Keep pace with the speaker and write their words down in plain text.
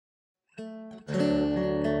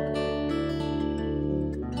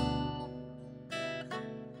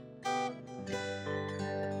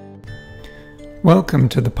Welcome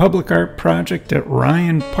to the public art project at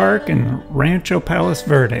Ryan Park in Rancho Palos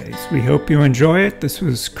Verdes. We hope you enjoy it. This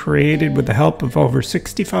was created with the help of over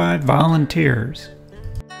 65 volunteers.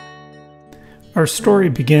 Our story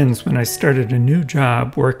begins when I started a new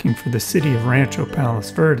job working for the city of Rancho Palos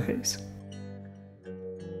Verdes.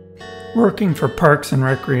 Working for Parks and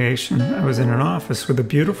Recreation, I was in an office with a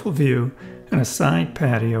beautiful view and a side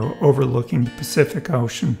patio overlooking the Pacific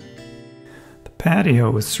Ocean. The patio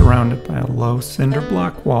was surrounded by a low cinder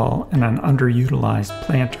block wall and an underutilized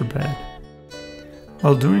planter bed.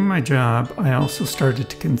 While doing my job, I also started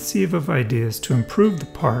to conceive of ideas to improve the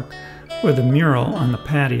park with a mural on the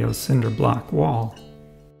patio cinder block wall.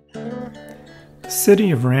 The city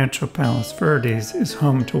of Rancho Palos Verdes is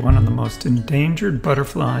home to one of the most endangered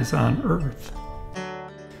butterflies on Earth.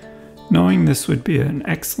 Knowing this would be an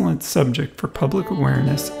excellent subject for public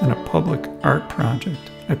awareness and a public art project,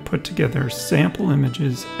 I put together sample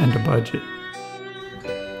images and a budget.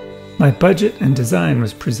 My budget and design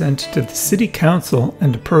was presented to the City Council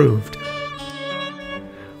and approved.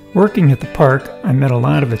 Working at the park, I met a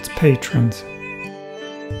lot of its patrons.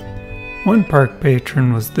 One park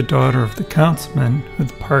patron was the daughter of the councilman who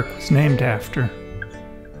the park was named after.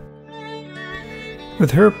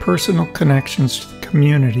 With her personal connections to the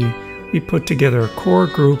community, we put together a core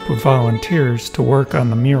group of volunteers to work on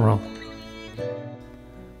the mural.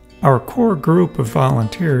 Our core group of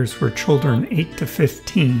volunteers were children 8 to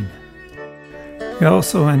 15. We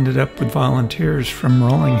also ended up with volunteers from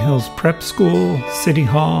Rolling Hills Prep School, City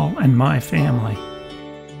Hall, and my family.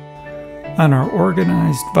 On our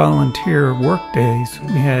organized volunteer work days,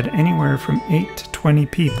 we had anywhere from 8 to 20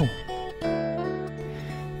 people.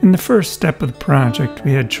 In the first step of the project,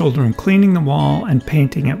 we had children cleaning the wall and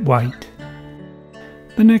painting it white.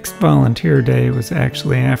 The next volunteer day was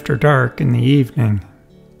actually after dark in the evening.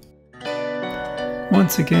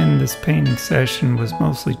 Once again, this painting session was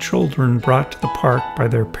mostly children brought to the park by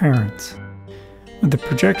their parents. With the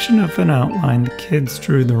projection of an outline, the kids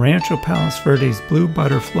drew the Rancho Palos Verdes blue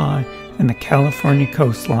butterfly and the California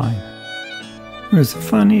coastline. It was a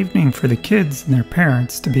fun evening for the kids and their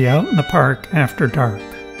parents to be out in the park after dark.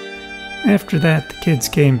 After that, the kids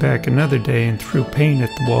came back another day and threw paint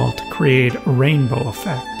at the wall to create a rainbow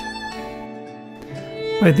effect.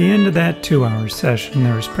 By the end of that 2-hour session,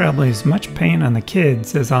 there was probably as much paint on the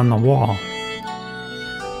kids as on the wall.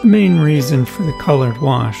 The main reason for the colored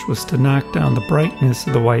wash was to knock down the brightness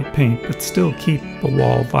of the white paint but still keep the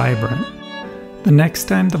wall vibrant. The next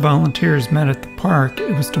time the volunteers met at the park,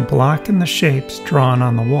 it was to block in the shapes drawn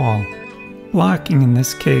on the wall. Blocking in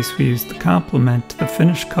this case, we used the complement to the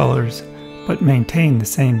finished colors but maintained the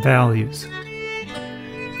same values.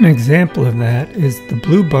 An example of that is the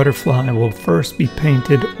blue butterfly will first be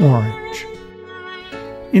painted orange.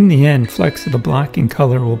 In the end, flecks of the blocking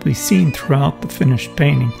color will be seen throughout the finished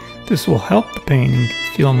painting. This will help the painting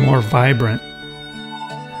feel more vibrant.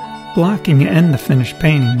 Blocking and the finished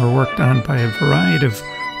painting were worked on by a variety of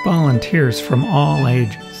volunteers from all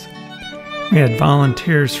ages. We had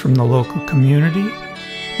volunteers from the local community,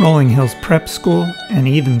 Rolling Hills Prep School, and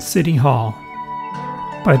even City Hall.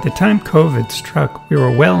 By the time COVID struck, we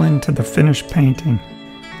were well into the finished painting.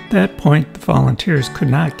 At that point, the volunteers could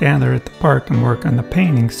not gather at the park and work on the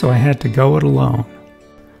painting, so I had to go it alone.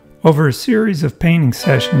 Over a series of painting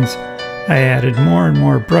sessions, I added more and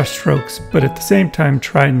more brush strokes, but at the same time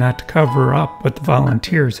tried not to cover up what the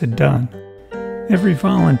volunteers had done. Every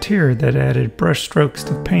volunteer that added brush strokes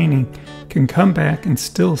to the painting can come back and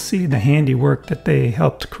still see the handiwork that they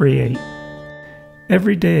helped create.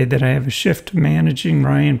 Every day that I have a shift managing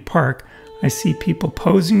Ryan Park, I see people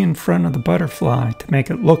posing in front of the butterfly to make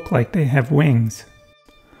it look like they have wings.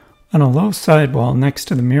 On a low sidewall next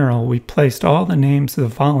to the mural, we placed all the names of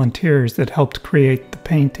the volunteers that helped create the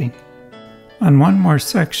painting. On one more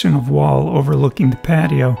section of wall overlooking the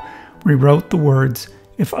patio, we wrote the words,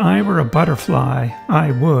 "If I were a butterfly,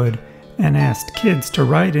 I would," and asked kids to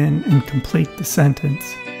write in and complete the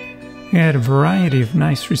sentence. We had a variety of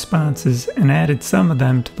nice responses and added some of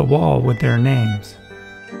them to the wall with their names.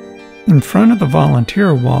 In front of the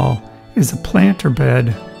volunteer wall is a planter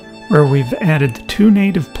bed where we've added the 2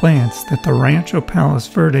 native plants that the Rancho Palos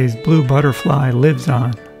Verdes blue butterfly lives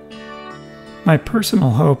on. My personal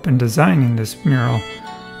hope in designing this mural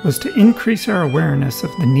was to increase our awareness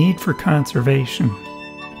of the need for conservation.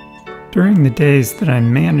 During the days that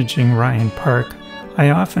I'm managing Ryan Park, I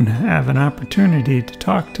often have an opportunity to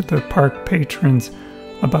talk to the park patrons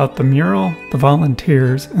about the mural, the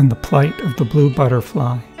volunteers, and the plight of the blue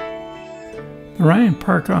butterfly. The Ryan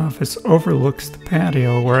Park office overlooks the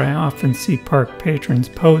patio where I often see park patrons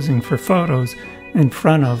posing for photos in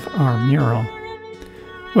front of our mural.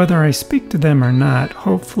 Whether I speak to them or not,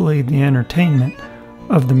 hopefully the entertainment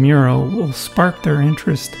of the mural will spark their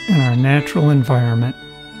interest in our natural environment.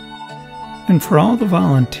 And for all the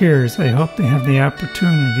volunteers, I hope they have the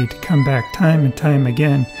opportunity to come back time and time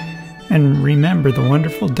again and remember the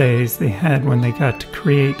wonderful days they had when they got to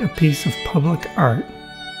create a piece of public art.